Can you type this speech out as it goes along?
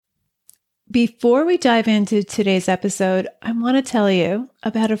Before we dive into today's episode, I want to tell you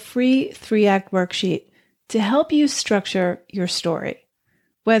about a free 3-act worksheet to help you structure your story.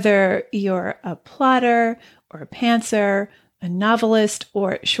 Whether you're a plotter or a pantser, a novelist,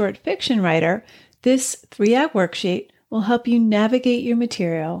 or short fiction writer, this 3-act worksheet will help you navigate your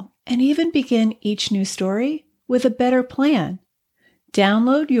material and even begin each new story with a better plan.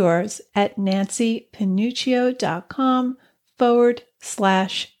 Download yours at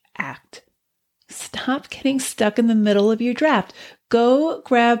nancypanuccio.com/act. Stop getting stuck in the middle of your draft. Go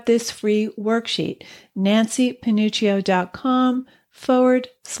grab this free worksheet,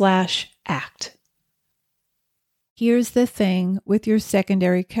 nancypanuccio.com/act. Here's the thing with your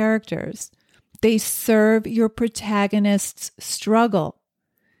secondary characters. They serve your protagonist's struggle.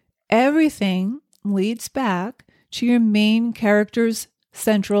 Everything leads back to your main character's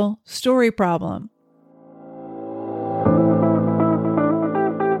central story problem.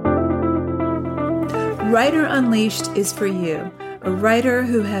 Writer Unleashed is for you, a writer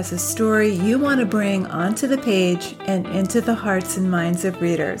who has a story you want to bring onto the page and into the hearts and minds of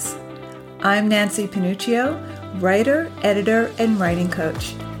readers. I'm Nancy Panuccio, writer, editor, and writing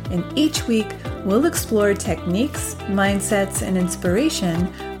coach, and each week we'll explore techniques, mindsets, and inspiration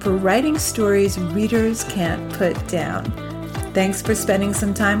for writing stories readers can't put down. Thanks for spending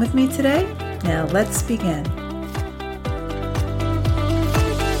some time with me today. Now let's begin.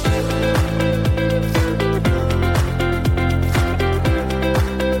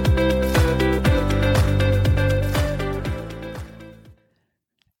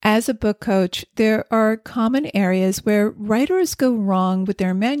 As a book coach, there are common areas where writers go wrong with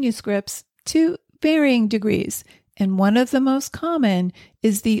their manuscripts to varying degrees, and one of the most common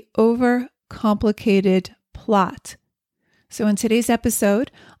is the overcomplicated plot. So in today's episode,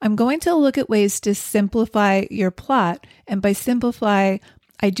 I'm going to look at ways to simplify your plot, and by simplify,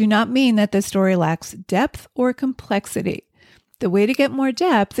 I do not mean that the story lacks depth or complexity. The way to get more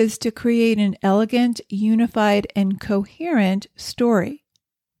depth is to create an elegant, unified, and coherent story.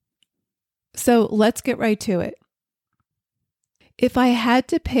 So let's get right to it. If I had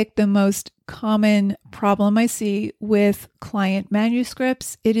to pick the most common problem I see with client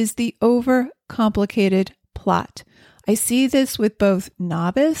manuscripts, it is the overcomplicated plot. I see this with both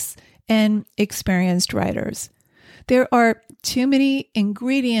novice and experienced writers. There are too many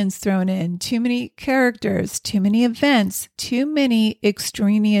ingredients thrown in, too many characters, too many events, too many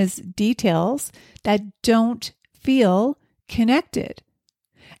extraneous details that don't feel connected.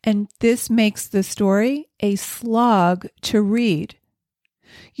 And this makes the story a slog to read.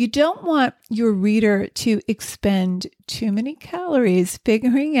 You don't want your reader to expend too many calories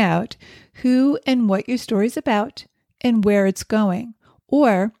figuring out who and what your story's about and where it's going,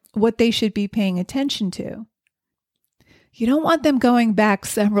 or what they should be paying attention to. You don't want them going back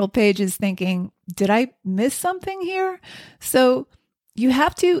several pages thinking, did I miss something here? So you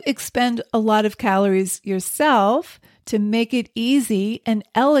have to expend a lot of calories yourself to make it easy and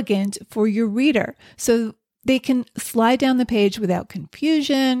elegant for your reader so they can slide down the page without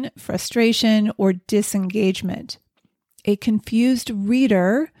confusion, frustration, or disengagement. A confused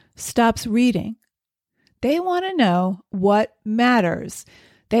reader stops reading. They want to know what matters.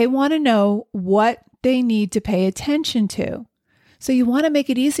 They want to know what they need to pay attention to. So you want to make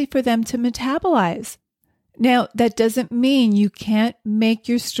it easy for them to metabolize. Now, that doesn't mean you can't make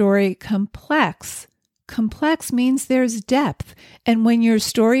your story complex. Complex means there's depth. And when your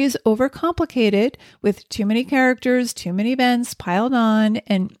story is overcomplicated with too many characters, too many events piled on,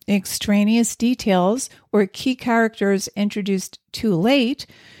 and extraneous details or key characters introduced too late,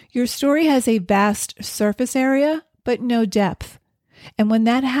 your story has a vast surface area, but no depth. And when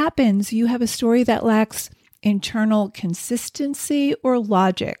that happens, you have a story that lacks internal consistency or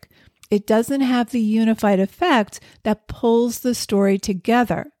logic. It doesn't have the unified effect that pulls the story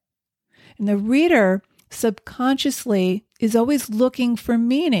together. And the reader subconsciously is always looking for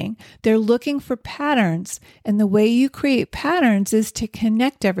meaning. They're looking for patterns. And the way you create patterns is to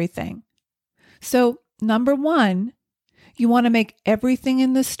connect everything. So, number one, you want to make everything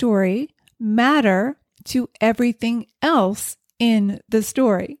in the story matter to everything else in the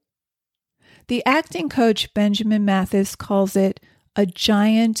story. The acting coach Benjamin Mathis calls it a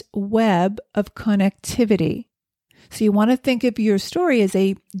giant web of connectivity. So you want to think of your story as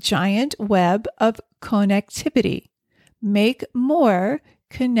a giant web of connectivity. Make more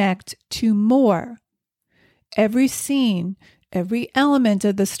connect to more. Every scene, every element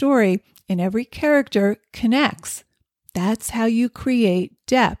of the story, and every character connects. That's how you create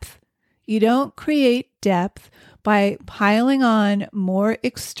depth. You don't create depth by piling on more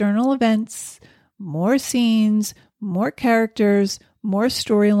external events, more scenes, more characters, more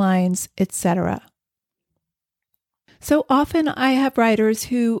storylines, etc. So often I have writers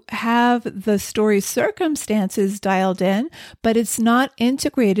who have the story circumstances dialed in, but it's not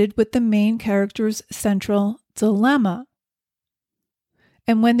integrated with the main character's central dilemma.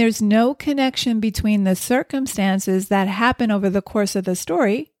 And when there's no connection between the circumstances that happen over the course of the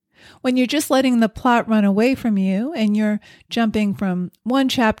story, when you're just letting the plot run away from you and you're jumping from one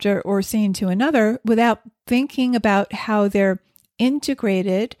chapter or scene to another without thinking about how they're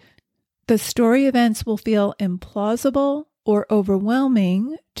integrated, the story events will feel implausible or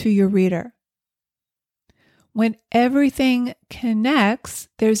overwhelming to your reader. When everything connects,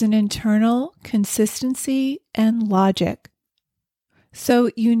 there's an internal consistency and logic. So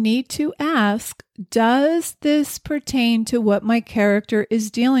you need to ask, does this pertain to what my character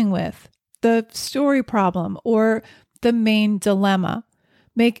is dealing with, the story problem or the main dilemma?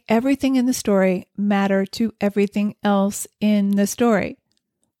 Make everything in the story matter to everything else in the story.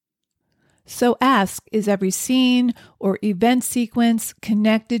 So ask, is every scene or event sequence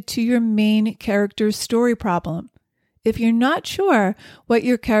connected to your main character's story problem? If you're not sure what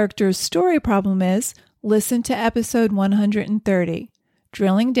your character's story problem is, listen to episode 130,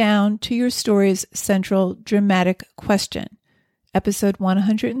 Drilling Down to Your Story's Central Dramatic Question. Episode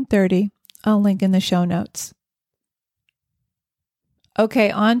 130, I'll link in the show notes.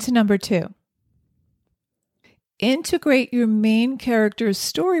 Okay, on to number 2. Integrate your main character's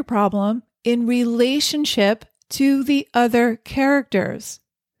story problem in relationship to the other characters.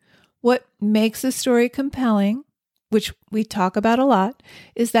 What makes a story compelling, which we talk about a lot,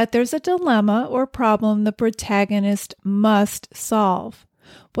 is that there's a dilemma or problem the protagonist must solve.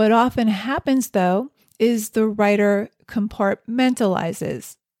 What often happens, though, is the writer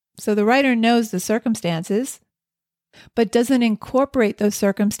compartmentalizes. So the writer knows the circumstances, but doesn't incorporate those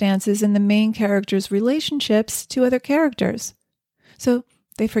circumstances in the main character's relationships to other characters. So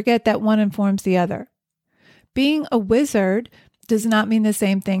they forget that one informs the other. Being a wizard does not mean the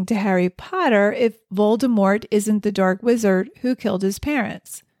same thing to Harry Potter if Voldemort isn't the dark wizard who killed his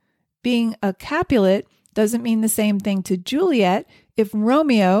parents. Being a Capulet doesn't mean the same thing to Juliet if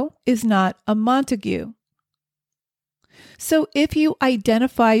Romeo is not a Montague. So if you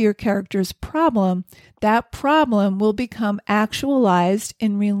identify your character's problem, that problem will become actualized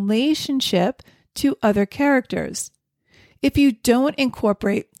in relationship to other characters. If you don't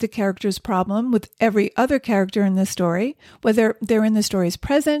incorporate the character's problem with every other character in the story, whether they're in the story's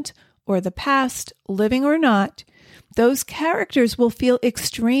present or the past, living or not, those characters will feel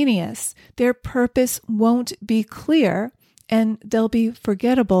extraneous. Their purpose won't be clear, and they'll be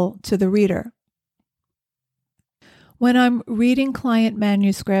forgettable to the reader. When I'm reading client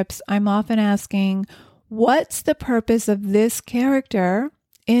manuscripts, I'm often asking, what's the purpose of this character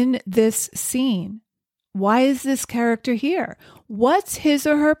in this scene? Why is this character here? What's his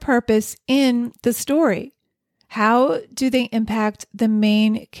or her purpose in the story? How do they impact the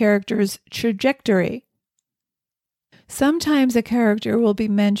main character's trajectory? Sometimes a character will be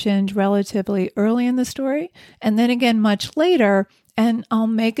mentioned relatively early in the story, and then again much later, and I'll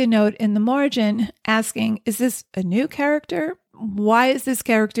make a note in the margin asking, is this a new character? Why is this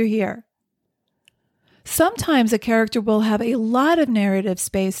character here? Sometimes a character will have a lot of narrative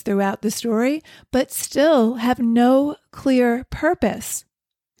space throughout the story, but still have no clear purpose.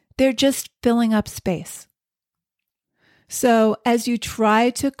 They're just filling up space. So as you try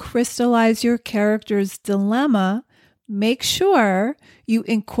to crystallize your character's dilemma, make sure you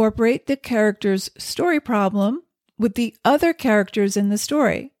incorporate the character's story problem with the other characters in the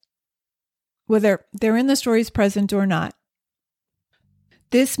story, whether they're in the story's present or not.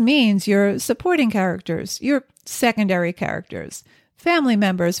 This means your supporting characters, your secondary characters, family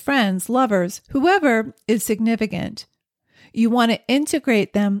members, friends, lovers, whoever is significant. You want to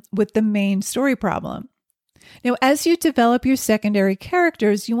integrate them with the main story problem. Now, as you develop your secondary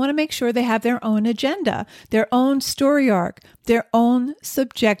characters, you want to make sure they have their own agenda, their own story arc, their own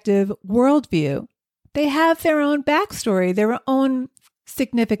subjective worldview. They have their own backstory, their own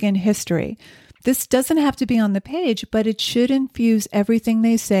significant history. This doesn't have to be on the page, but it should infuse everything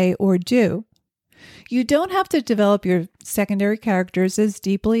they say or do. You don't have to develop your secondary characters as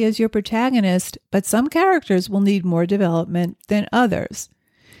deeply as your protagonist, but some characters will need more development than others.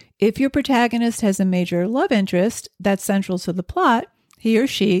 If your protagonist has a major love interest that's central to the plot, he or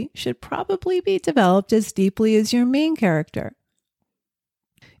she should probably be developed as deeply as your main character.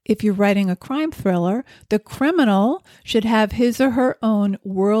 If you're writing a crime thriller, the criminal should have his or her own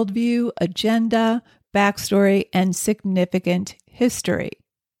worldview, agenda, backstory, and significant history.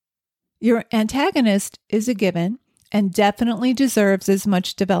 Your antagonist is a given and definitely deserves as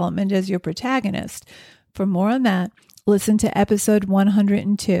much development as your protagonist. For more on that, listen to episode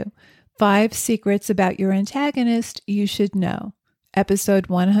 102, 5 Secrets About Your Antagonist You Should Know. Episode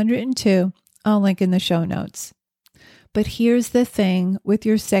 102, I'll link in the show notes. But here's the thing with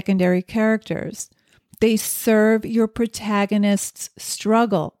your secondary characters. They serve your protagonist's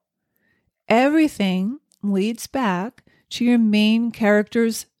struggle. Everything leads back to your main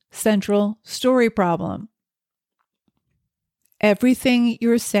character's central story problem. Everything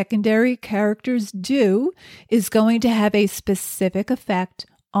your secondary characters do is going to have a specific effect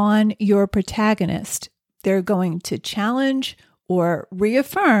on your protagonist. They're going to challenge or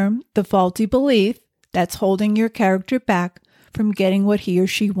reaffirm the faulty belief that's holding your character back from getting what he or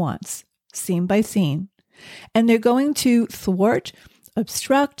she wants, scene by scene. And they're going to thwart,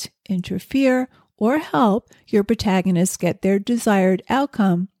 obstruct, interfere, or help your protagonist get their desired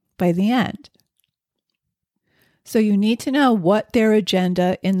outcome by the end. So you need to know what their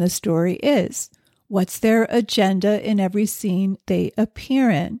agenda in the story is. What's their agenda in every scene they appear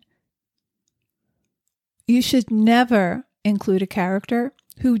in? You should never include a character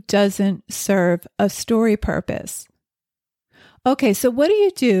who doesn't serve a story purpose. Okay, so what do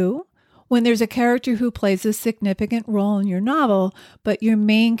you do when there's a character who plays a significant role in your novel, but your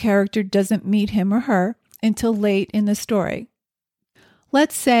main character doesn't meet him or her until late in the story?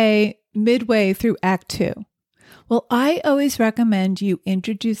 Let's say midway through Act 2. Well, I always recommend you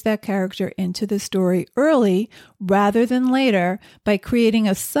introduce that character into the story early rather than later by creating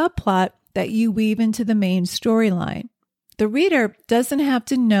a subplot that you weave into the main storyline. The reader doesn't have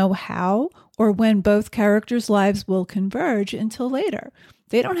to know how or when both characters' lives will converge until later.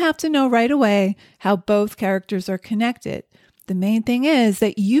 They don't have to know right away how both characters are connected. The main thing is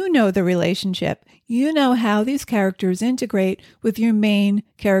that you know the relationship. You know how these characters integrate with your main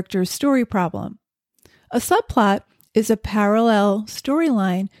character's story problem. A subplot is a parallel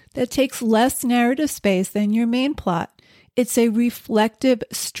storyline that takes less narrative space than your main plot. It's a reflective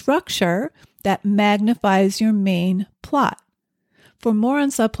structure that magnifies your main plot. For more on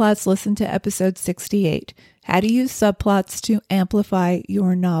subplots, listen to episode 68, How to Use Subplots to Amplify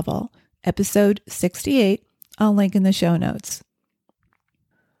Your Novel. Episode 68, I'll link in the show notes.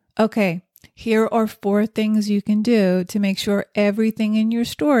 Okay, here are 4 things you can do to make sure everything in your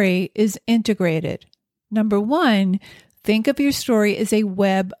story is integrated. Number 1, think of your story as a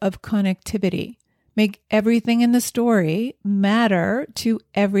web of connectivity. Make everything in the story matter to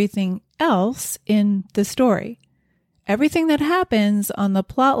everything else in the story. Everything that happens on the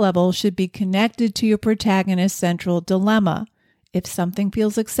plot level should be connected to your protagonist's central dilemma. If something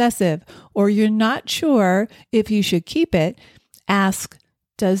feels excessive or you're not sure if you should keep it, ask,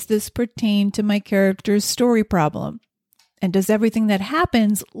 does this pertain to my character's story problem? And does everything that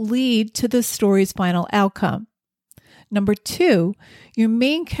happens lead to the story's final outcome? Number 2, your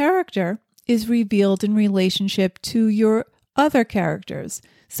main character is revealed in relationship to your other characters.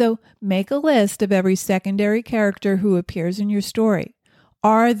 So make a list of every secondary character who appears in your story.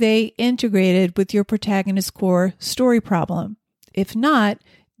 Are they integrated with your protagonist's core story problem? If not,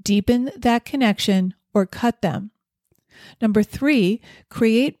 deepen that connection or cut them. Number 3,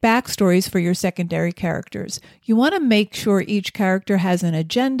 create backstories for your secondary characters. You want to make sure each character has an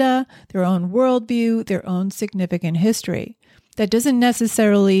agenda, their own worldview, their own significant history. That doesn't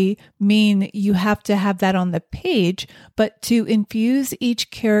necessarily mean you have to have that on the page, but to infuse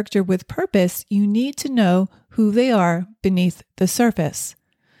each character with purpose, you need to know who they are beneath the surface.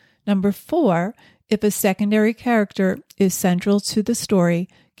 Number 4, if a secondary character is central to the story,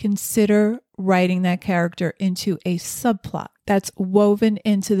 consider writing that character into a subplot that's woven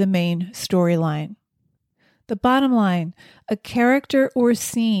into the main storyline. The bottom line, a character or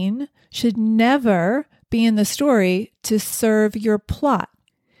scene should never be in the story to serve your plot.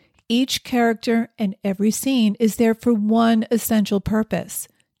 Each character and every scene is there for one essential purpose,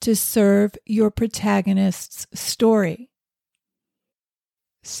 to serve your protagonist's story.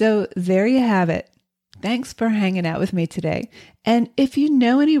 So there you have it. Thanks for hanging out with me today. And if you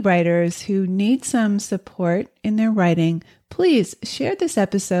know any writers who need some support in their writing, please share this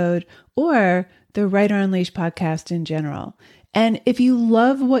episode or the Writer Unleashed podcast in general. And if you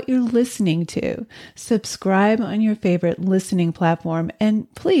love what you're listening to, subscribe on your favorite listening platform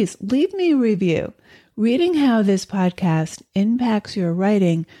and please leave me a review. Reading how this podcast impacts your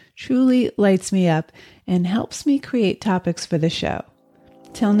writing truly lights me up and helps me create topics for the show.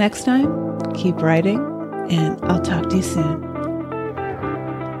 Till next time, keep writing, and I'll talk to you soon.